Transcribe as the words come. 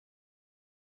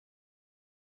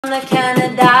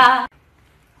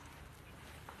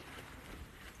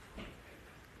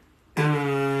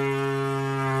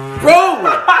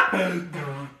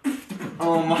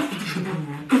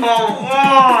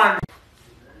on!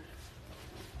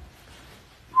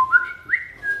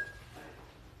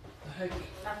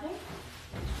 Nothing?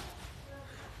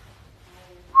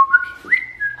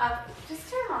 Just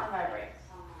turn it on and vibrate.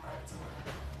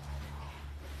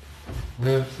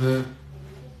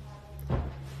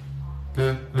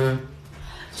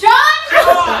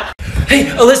 Jon! Hey,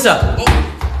 Alyssa!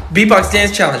 Beatbox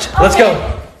dance challenge. Let's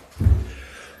go.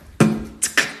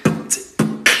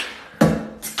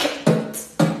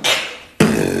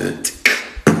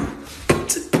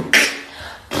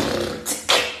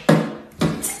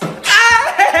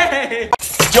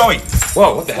 Joey!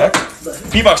 Whoa, what the heck?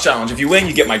 Beatbox challenge. If you win,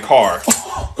 you get my car.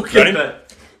 Okay. Ready?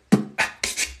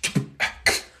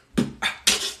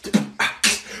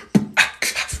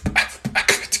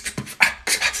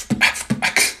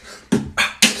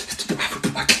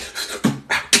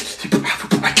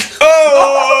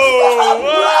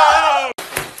 Oh!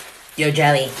 Yo,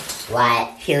 Joey.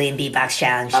 What? Helium beatbox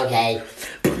challenge. Okay.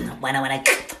 Wanna. What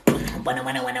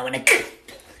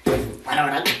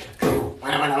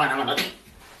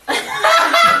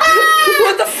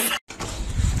the f-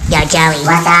 Yo, Joey.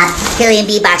 What's up? Helium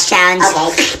beatbox challenge. Okay.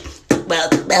 Well.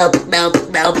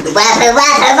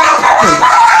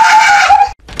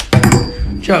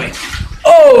 Joey.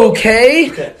 Okay.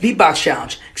 Beatbox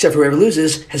challenge. Except for whoever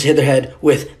loses has to hit their head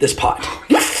with this pot.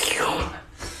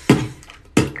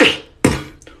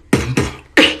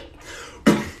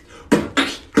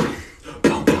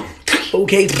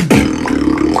 Okay.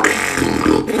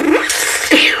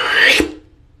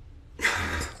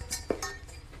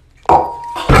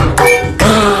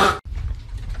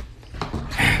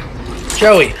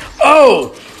 Joey.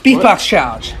 Oh! Beatbox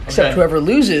challenge. Except whoever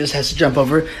loses has to jump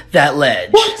over that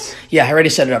ledge. What? Yeah, I already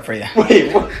set it up for you.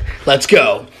 Wait, what? Let's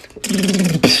go.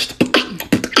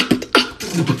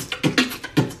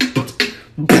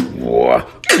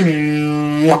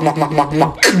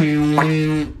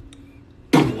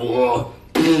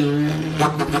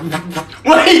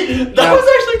 Wait, that was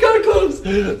actually kind of close.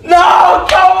 No,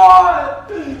 come on!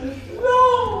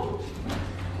 No!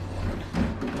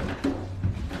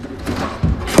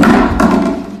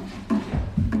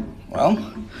 Well,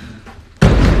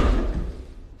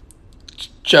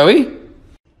 Joey?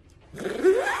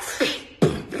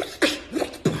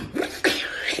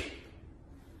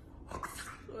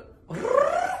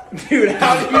 Dude,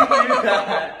 how do you do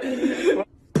that?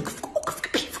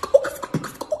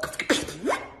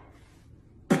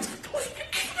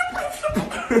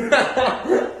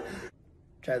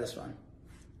 Try this one.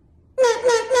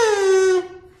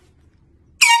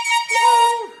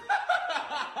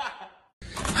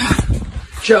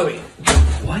 Joey.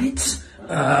 What?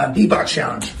 Beatbox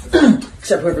challenge.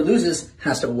 Except whoever loses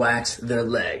has to wax their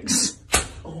legs.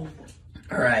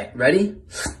 Alright, ready?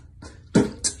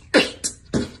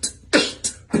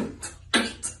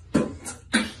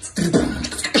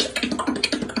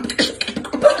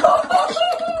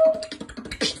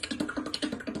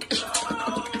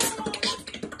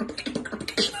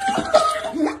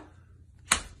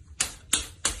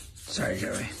 Sorry,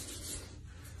 Joey.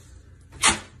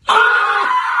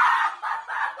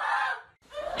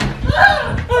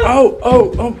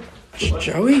 Oh,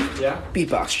 Joey? Yeah?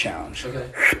 Beatbox challenge.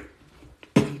 Okay.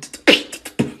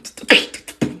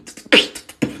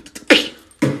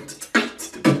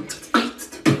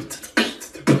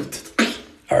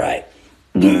 All right.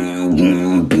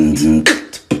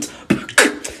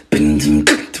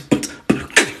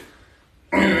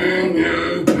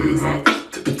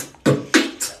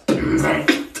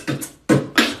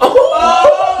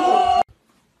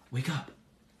 Wake up.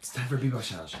 It's time for Beatbox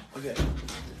challenge. Okay.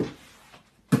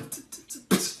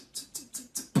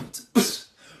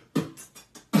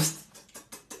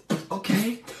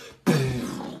 Okay.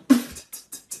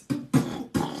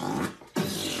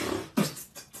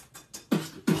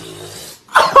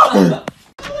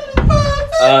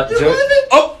 Joe.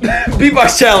 Oh,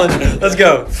 Beatbox challenge. Let's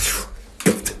go.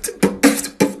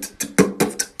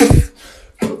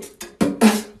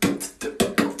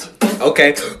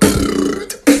 Okay.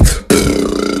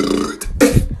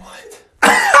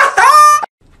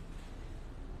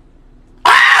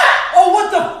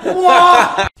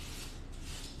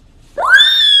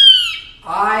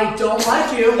 I don't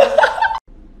like you.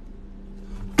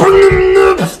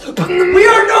 We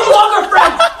are no longer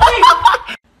friends. Wait.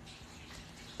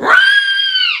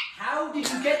 How did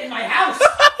you get in my house?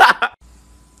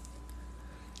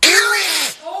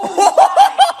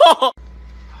 Oh.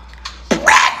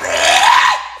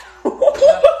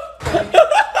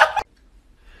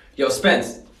 Yo,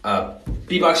 Spence.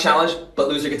 Beatbox challenge, but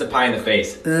loser gets a pie in the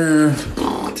face.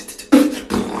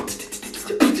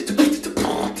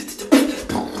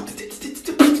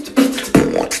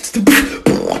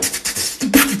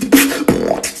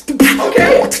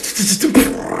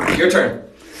 turn.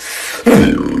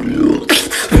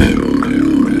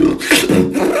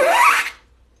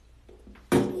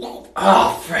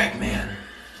 Oh, frick, man.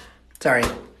 Sorry.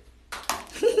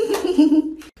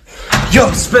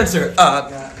 Yo, Spencer,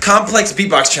 complex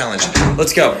beatbox challenge.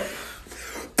 Let's go.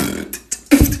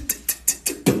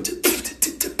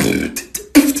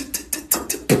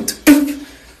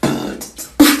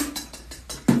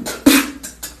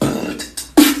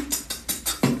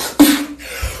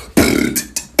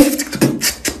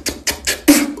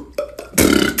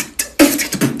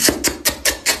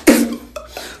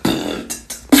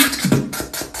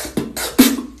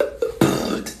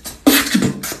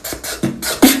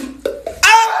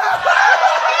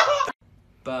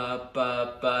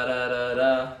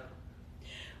 Ba-ba-ba-da-da-da.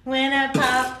 When I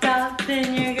popped off,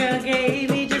 then your girl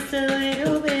gave me just a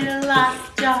little bit of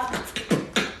lockjaw.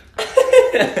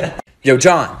 Yo,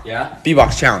 John. Yeah?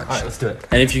 Beatbox challenge. Alright, let's do it.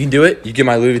 And if you can do it, you get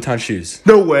my Louis Vuitton shoes.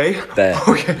 No way. Bet.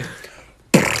 Okay.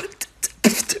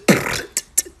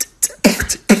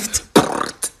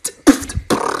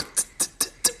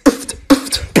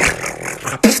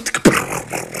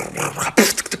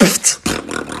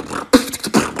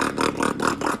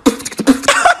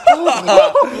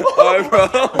 Alright, bro.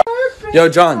 Yo,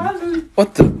 John.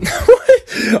 What the?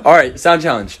 What? Alright, sound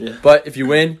challenge. Yeah. But if you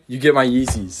win, you get my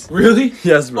Yeezys. Really?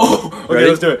 Yes, bro. Oh, okay, Ready?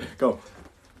 let's do it. Go.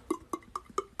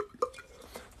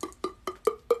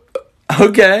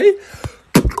 Okay.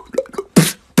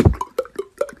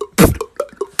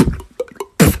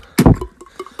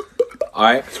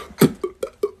 Alright.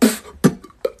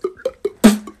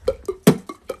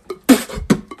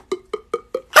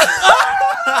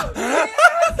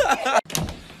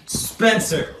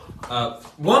 Spencer,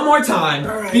 one more time.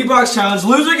 Right. Beatbox challenge.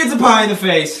 Loser gets a pie in the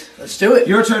face. Let's do it.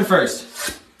 Your turn first.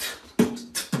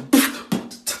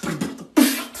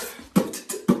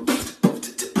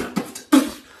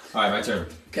 Alright, my turn.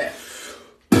 Okay.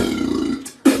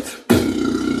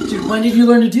 Dude, when did you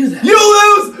learn to do that? You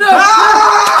lose! No!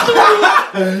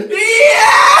 Ah!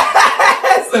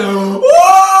 Yes!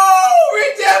 Whoa!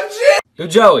 Redemption! Yo,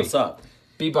 Joey. What's up?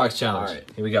 Beatbox challenge. Alright.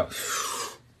 Here we go.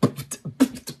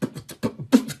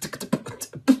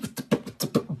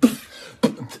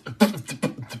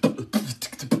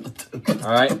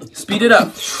 Alright, speed it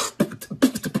up.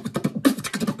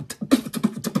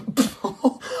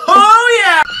 Oh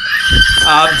yeah!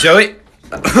 Joey,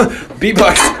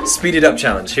 beatbox speed it up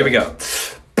challenge. Here we go.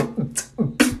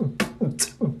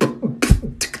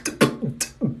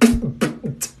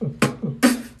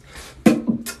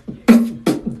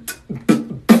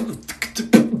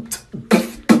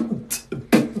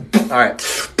 Alright.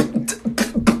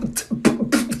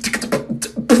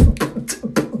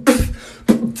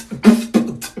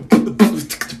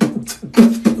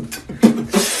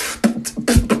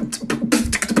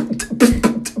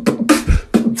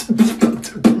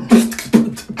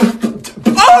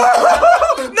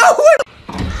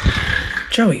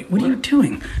 Joey, what are you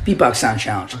doing? Beatbox sound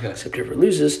challenge. Okay. Except whoever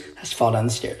loses has to fall down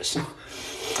the stairs.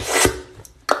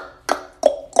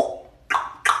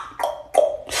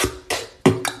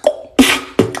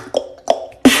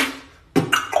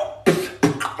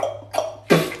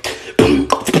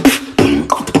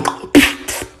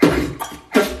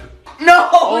 No!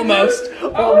 Almost.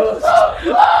 Almost.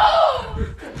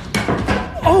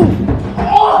 Oh!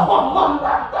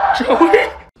 Joey?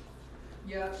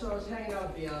 Yeah, so I was hanging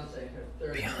out with Beyonce.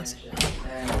 Beyonce.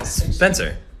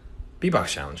 Spencer, beatbox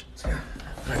challenge.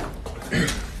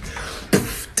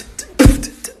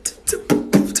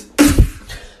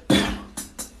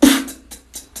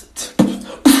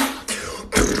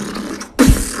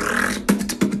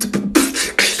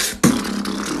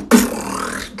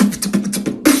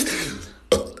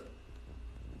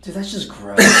 Dude, that's just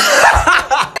gross.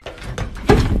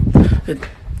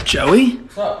 Joey?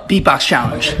 What's up? Beatbox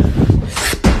challenge.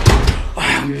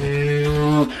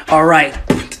 All right.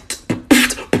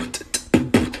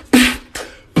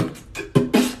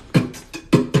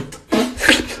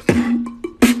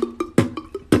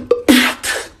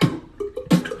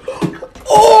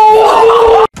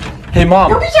 Oh! Hey,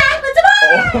 Mom. Oh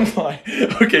my.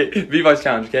 Okay, beatbox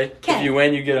challenge, okay? If you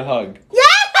win, you get a hug.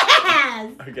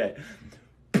 Yes! Okay.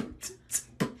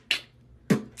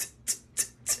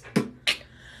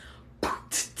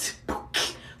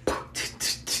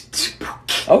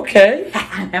 Okay.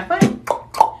 Have fun.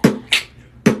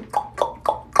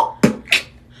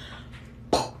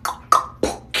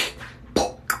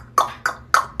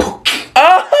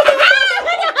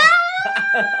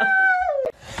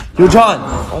 Yo, John.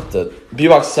 What the?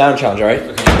 Beatbox sound challenge, alright?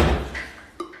 Okay.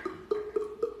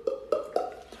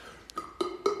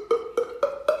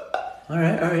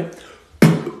 Alright, alright.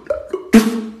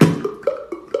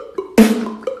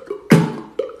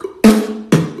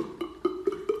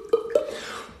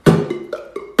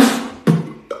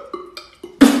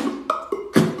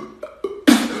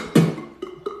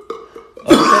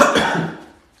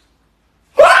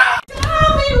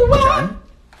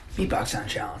 Beatbox sound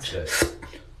challenge.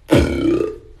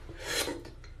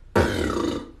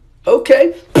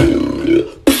 Okay.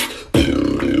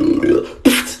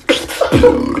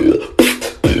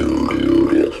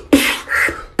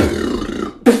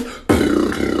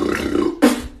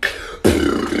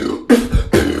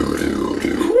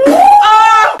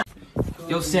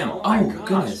 Yo, Sam. Oh,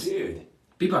 goodness. Dude.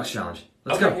 Beatbox challenge.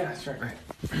 Let's go. Yeah, that's right.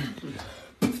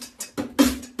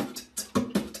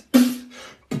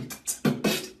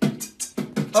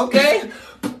 Okay.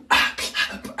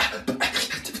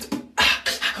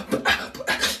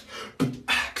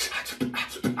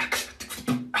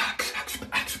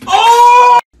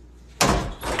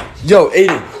 Yo,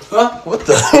 Aiden. Huh? What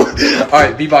the? All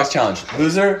right, beatbox challenge.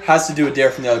 Loser has to do a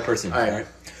dare from the other person. All right.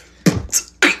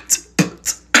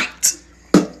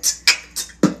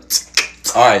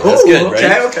 All right, that's good. Ready?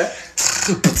 Okay.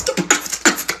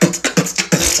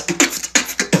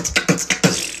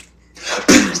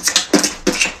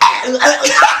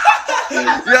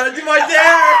 You gotta do my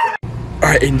dare!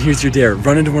 Alright, Aiden, here's your dare.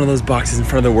 Run into one of those boxes in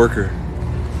front of the worker.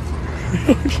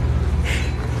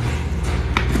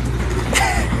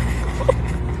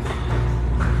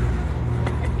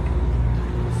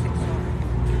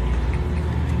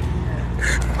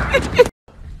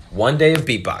 One day of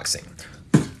beatboxing.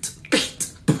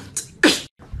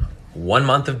 1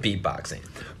 month of beatboxing.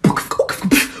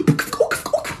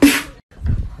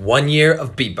 1 year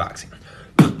of beatboxing.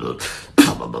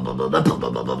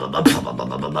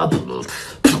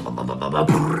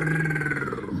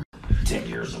 10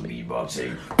 years of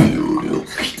beatboxing.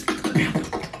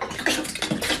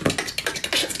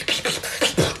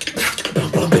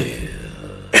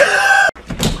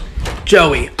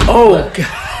 Joey. Oh, God.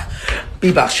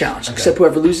 Beatbox challenge. Except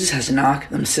whoever loses has to knock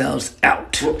themselves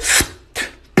out.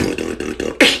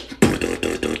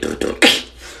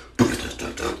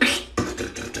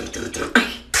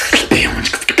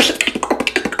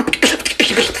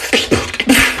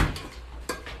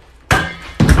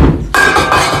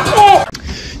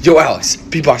 Yo, Alex,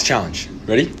 beatbox challenge.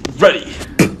 Ready? Ready.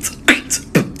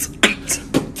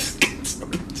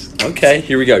 Okay,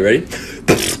 here we go. Ready?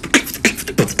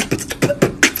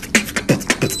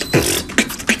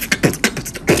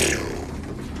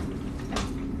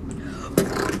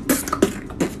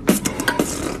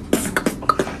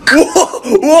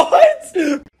 What?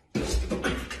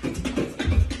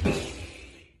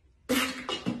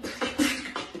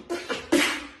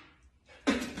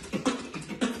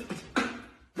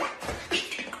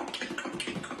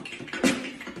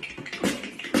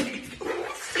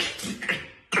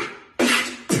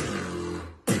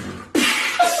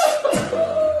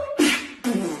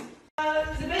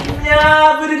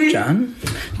 John?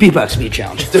 Beatbox beat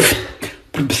challenge.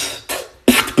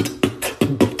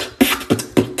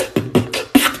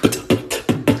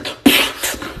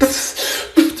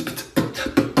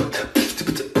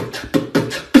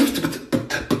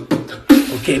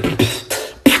 Okay.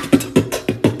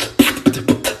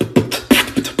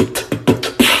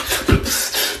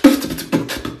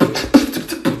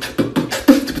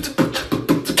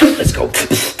 Let's go.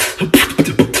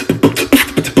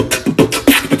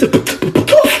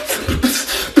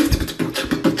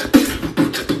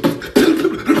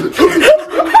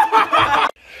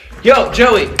 Yo,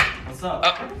 Joey. What's up?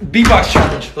 Beatbox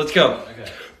challenge. Let's go. Okay.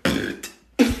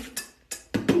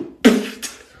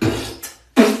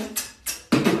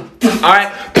 All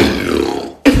right.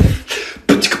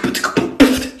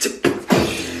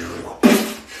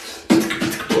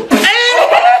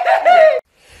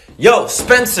 Yo,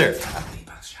 Spencer.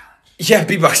 Yeah,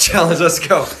 beatbox challenge. Let's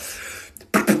go.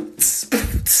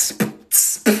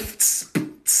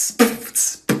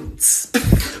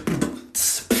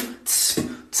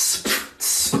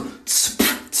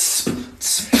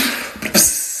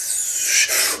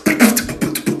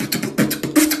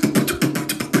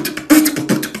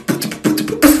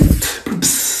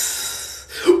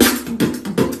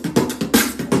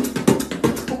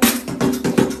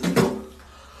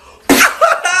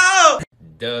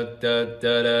 Da, da,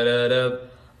 da, da, da, da.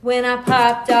 When I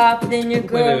popped off, then your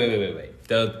girl. Wait.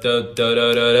 Da, da, da,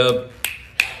 da, da, da.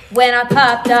 When I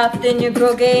popped off, then your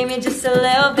girl gave me just a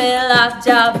little bit of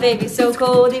lockjaw. Baby, so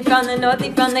cold, he from the north, he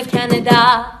from the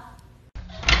Canada.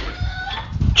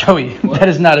 Joey, that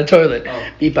is not a toilet.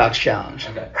 Beatbox challenge.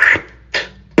 Okay.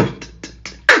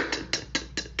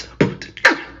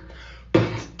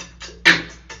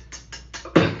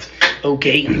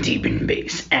 Okay, I'm deep in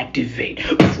bass. Activate.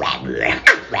 Deep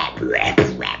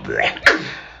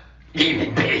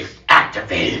in bass.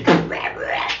 Activate.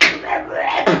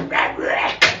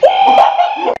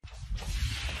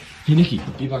 Hey, Nikki,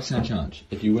 beatbox sound challenge.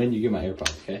 If you win, you get my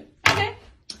AirPods, okay? Okay.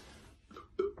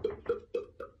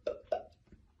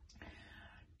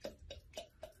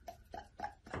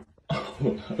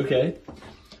 Okay.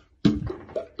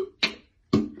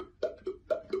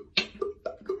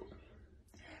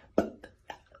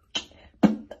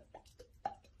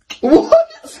 What?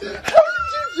 How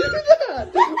did you do that?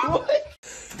 What?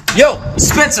 Yo,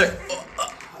 Spencer.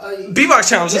 Beatbox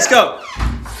challenge. Let's go.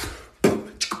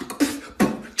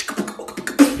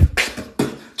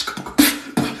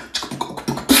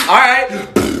 All right.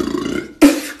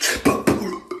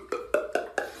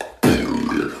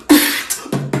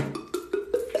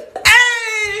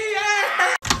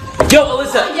 Yo,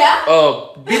 Alyssa. Yeah?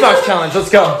 Oh, beatbox challenge. Let's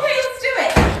go. Okay, let's do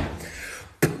it.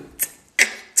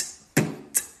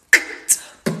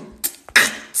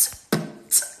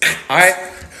 All right.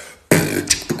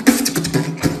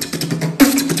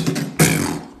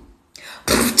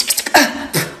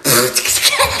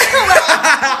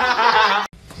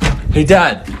 Hey,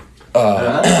 Dad.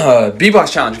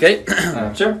 Beatbox challenge, okay?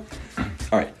 Sure.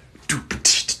 All right.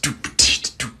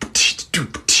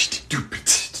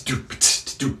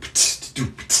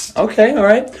 Okay, all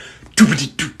right.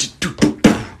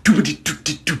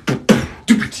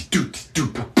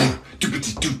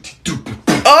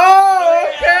 Oh,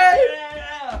 okay.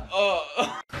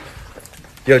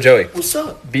 Yo, Joey. What's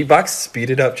up? Beatbox speed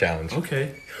it up challenge.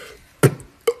 Okay. All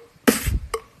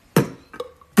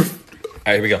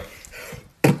right, here we go.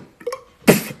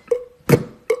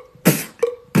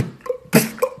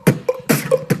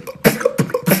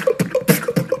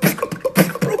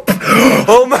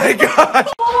 Oh my gosh!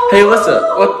 Hey,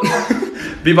 Alyssa, what?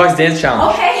 Beatbox dance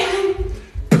challenge. Okay.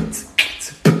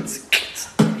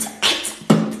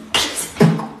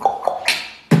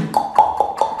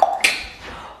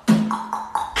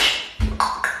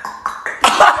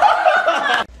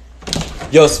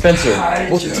 Yo, Spencer. Hi,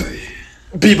 Joey.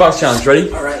 Beatbox challenge,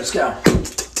 ready? All right, let's go.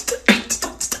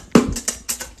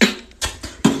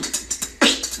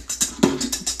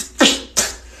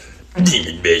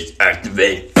 Demon base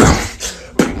activate.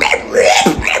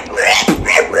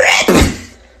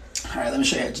 All right, let me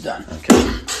show you how it's done. Okay.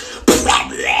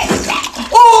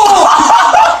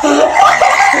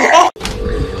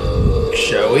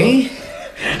 Joey,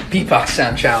 beatbox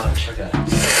sound challenge.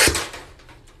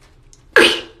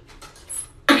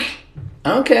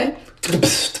 Okay.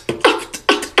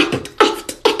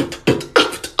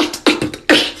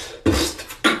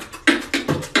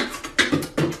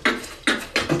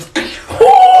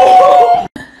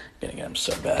 Gonna get him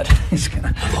so bad. He's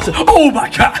gonna. Oh my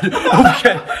god.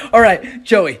 Okay. All right,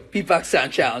 Joey, beatbox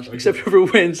sound challenge. Except whoever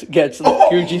wins gets the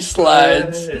Fuji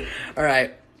slides. All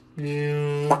right.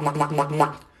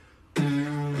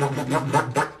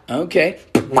 Okay.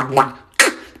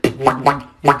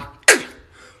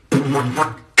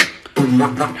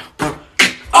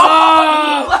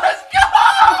 Oh, let's go!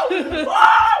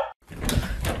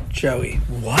 Joey,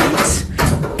 what?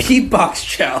 Beatbox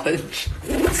challenge.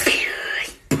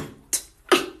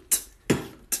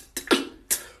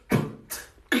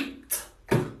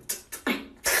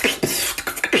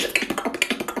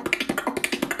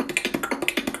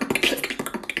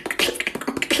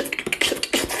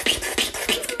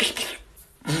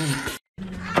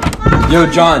 Yo,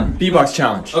 John, beatbox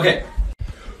challenge. Okay.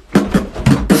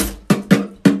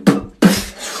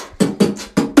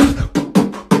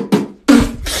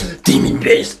 Demon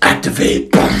base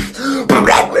activate.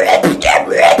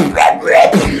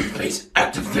 Base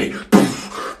activate.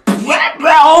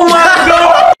 Oh my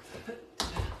god!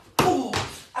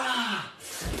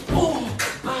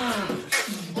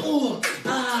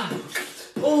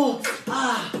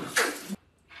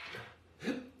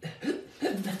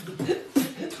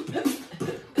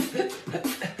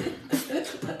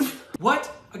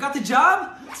 What? I got the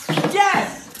job?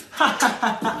 Yes!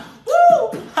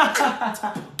 Woo!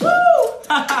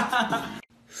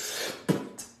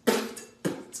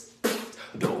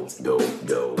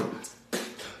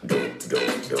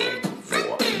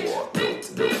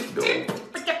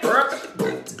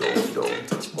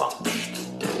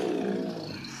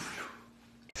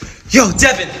 Yo,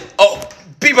 Devin! Oh,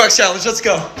 beatbox challenge, let's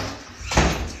go!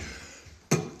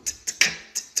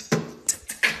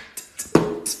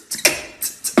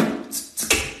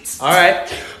 Alright.